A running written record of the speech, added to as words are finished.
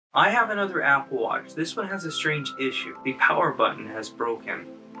I have another Apple Watch. This one has a strange issue. The power button has broken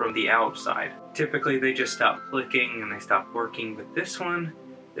from the outside. Typically they just stop clicking and they stop working, but this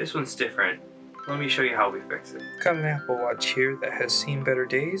one's different. Let me show you how we fix it. Got an Apple Watch here that has seen better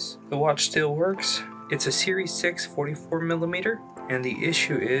days. The watch still works. It's a Series 6 44mm, and the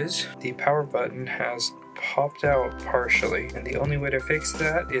issue is the power button has popped out partially, and the only way to fix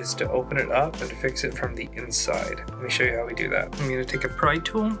that is to open it up and fix it from the inside. Let me show you how we do that. I'm going to take a pry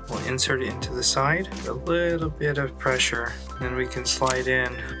tool, we'll insert it into the side, a little bit of pressure, then we can slide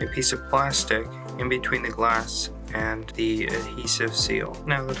in a piece of plastic in between the glass and the adhesive seal.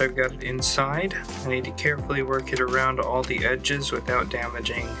 Now that I've got it inside, I need to carefully work it around all the edges without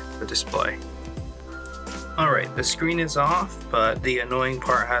damaging the display. Alright, the screen is off, but the annoying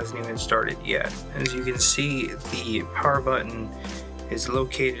part hasn't even started yet. As you can see, the power button is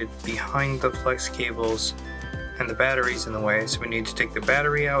located behind the flex cables and the battery's in the way, so we need to take the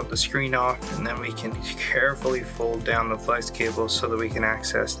battery out, the screen off, and then we can carefully fold down the flex cables so that we can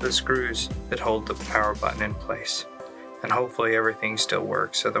access the screws that hold the power button in place. And hopefully everything still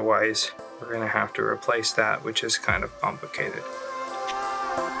works, otherwise we're going to have to replace that, which is kind of complicated.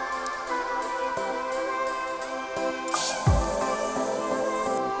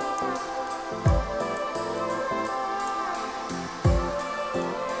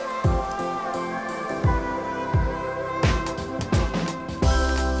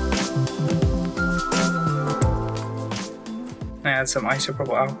 Add some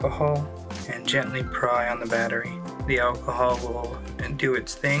isopropyl alcohol and gently pry on the battery. The alcohol will do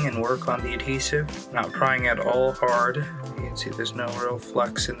its thing and work on the adhesive, not prying at all hard. You can see there's no real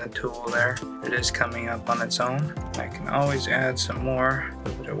flex in the tool there. It is coming up on its own. I can always add some more,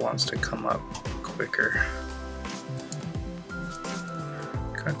 but it wants to come up quicker.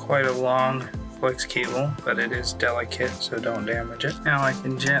 Got quite a long flex cable, but it is delicate, so don't damage it. Now I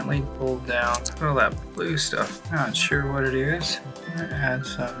can gently pull down all that blue stuff. Not sure what it is. I'm gonna add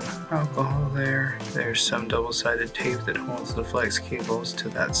some alcohol there. There's some double-sided tape that holds the flex cables to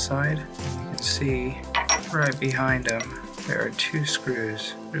that side. You can see right behind them there are two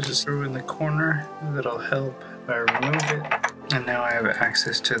screws. There's a screw in the corner that'll help if I remove it. And now I have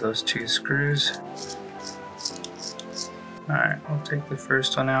access to those two screws. Alright, I'll take the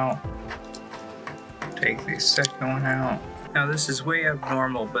first one out. Take the second one out. Now this is way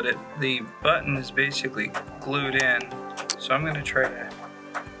abnormal, but the button is basically glued in, so I'm going to try to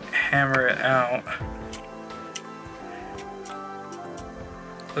hammer it out.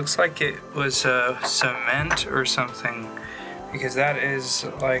 Looks like it was cement or something, because that is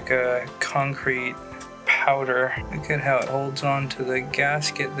like a concrete powder. Look at how it holds on to the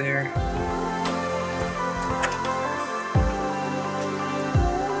gasket there.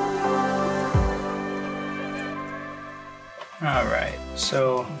 Alright,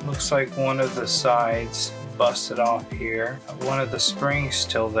 so looks like one of the sides busted off here. One of the springs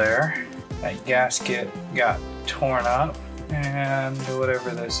still there. That gasket got torn up, and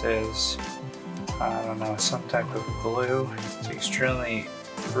whatever this is, I don't know, some type of glue. It's extremely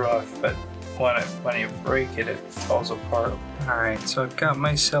rough, but when you break it, it falls apart. Alright, so I've got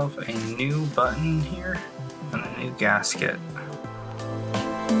myself a new button here and a new gasket.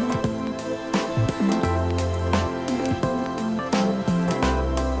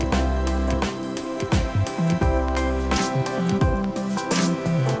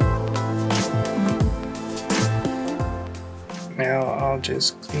 Now I'll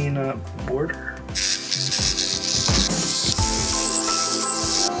just clean up the border.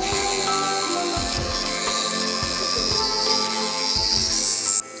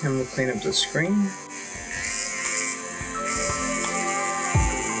 And we'll clean up the screen.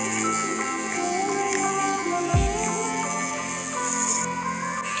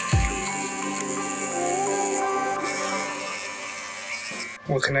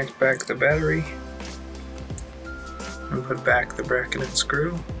 We'll connect back the battery and put back the bracket and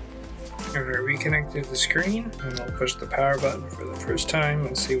screw. I'm going to reconnect to the screen, and we'll push the power button for the first time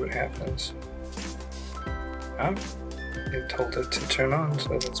and see what happens. It told it to turn on,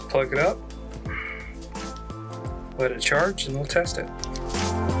 so let's plug it up, let it charge, and we'll test it.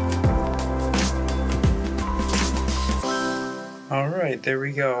 Alright, there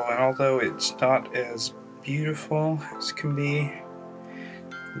we go, and although it's not as beautiful as can be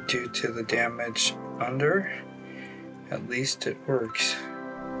due to the damage under, at least it works.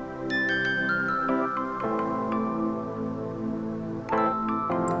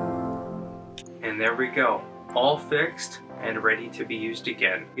 And there we go, all fixed and ready to be used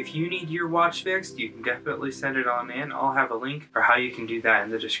again. If you need your watch fixed, you can definitely send it on in. I'll have a link for how you can do that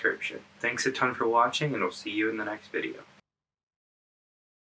in the description. Thanks a ton for watching, and we'll see you in the next video.